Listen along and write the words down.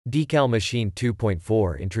DECALmachine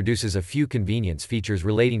 2.4 introduces a few convenience features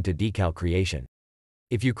relating to decal creation.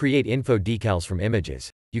 If you create info decals from images,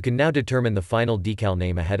 you can now determine the final decal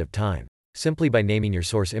name ahead of time, simply by naming your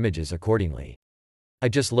source images accordingly. I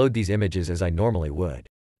just load these images as I normally would.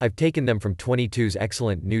 I've taken them from 22's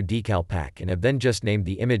excellent new decal pack and have then just named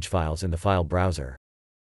the image files in the file browser.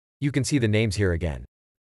 You can see the names here again.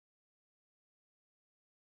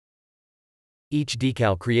 Each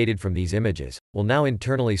decal created from these images will now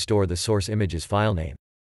internally store the source image's file name.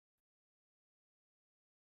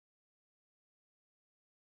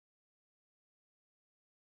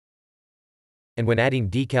 And when adding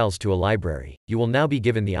decals to a library, you will now be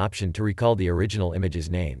given the option to recall the original image's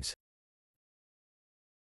names.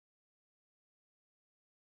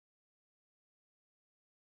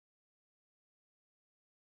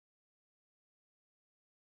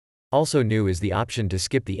 Also new is the option to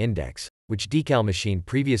skip the index, which DECALmachine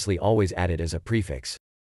previously always added as a prefix.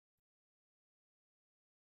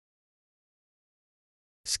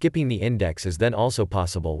 Skipping the index is then also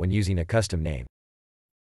possible when using a custom name.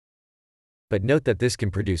 But note that this can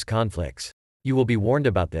produce conflicts. You will be warned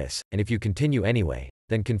about this, and if you continue anyway,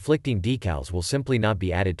 then conflicting decals will simply not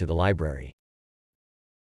be added to the library.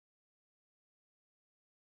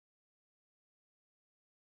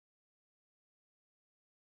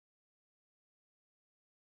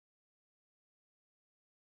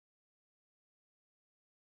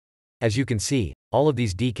 As you can see, all of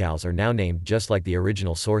these decals are now named just like the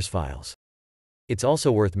original source files. It's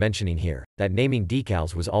also worth mentioning here that naming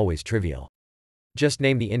decals was always trivial. Just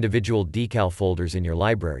name the individual decal folders in your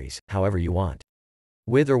libraries however you want.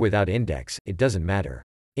 With or without index, it doesn't matter.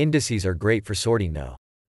 Indices are great for sorting though.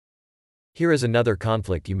 Here is another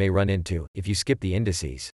conflict you may run into if you skip the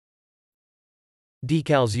indices.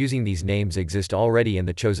 Decals using these names exist already in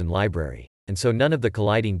the chosen library, and so none of the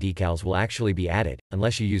colliding decals will actually be added,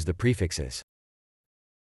 unless you use the prefixes.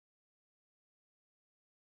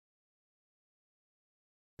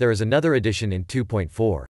 There is another addition in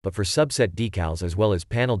 2.4, but for subset decals as well as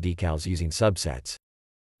panel decals using subsets.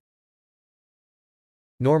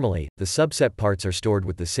 Normally, the subset parts are stored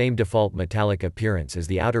with the same default metallic appearance as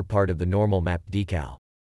the outer part of the normal mapped decal.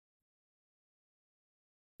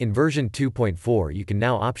 In version 2.4 you can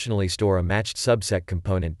now optionally store a matched subset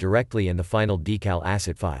component directly in the final decal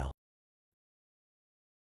asset file.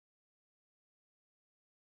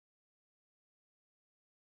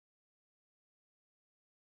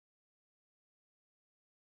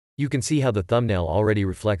 You can see how the thumbnail already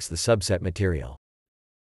reflects the subset material.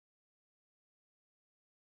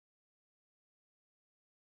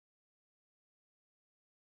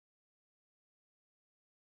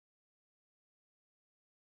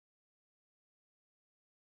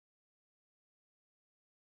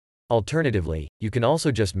 Alternatively, you can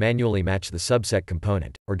also just manually match the subset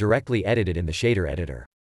component, or directly edit it in the shader editor.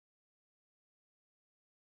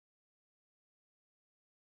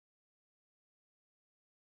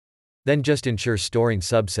 Then just ensure storing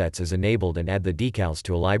subsets is enabled and add the decals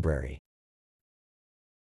to a library.